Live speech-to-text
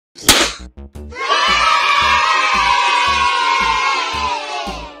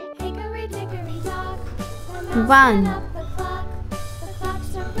One.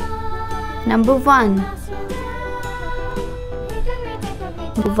 Number one.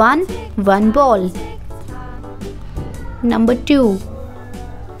 One ball. Number two.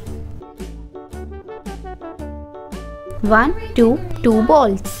 Two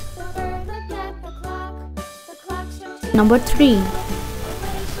balls. Number three.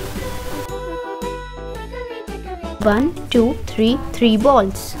 Three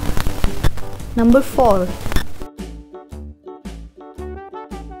balls. Number four.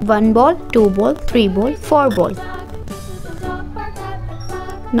 One ball, two ball, three ball, four ball.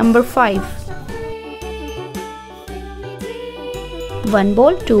 Number five. One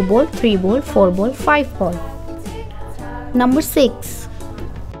ball, two ball, three ball, four ball, five ball. Number six.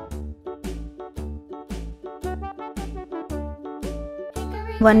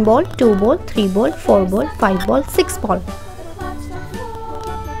 One ball, two ball, three ball, four ball, five ball, six ball.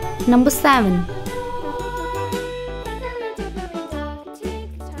 Number seven.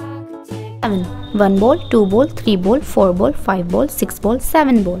 One ball, two ball, three ball, four ball, five ball, six ball,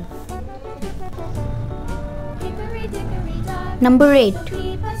 seven ball. Number eight.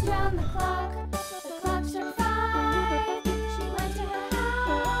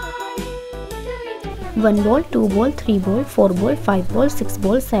 One ball, two ball, three ball, four ball, five ball, six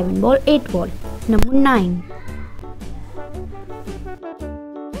ball, seven ball, eight ball. Number nine.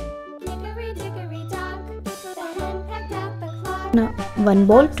 One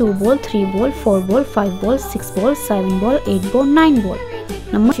ball, two ball, three ball, four ball, five ball, six ball, seven ball, eight ball, nine ball.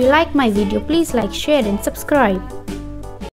 If you like my video, please like, share and subscribe.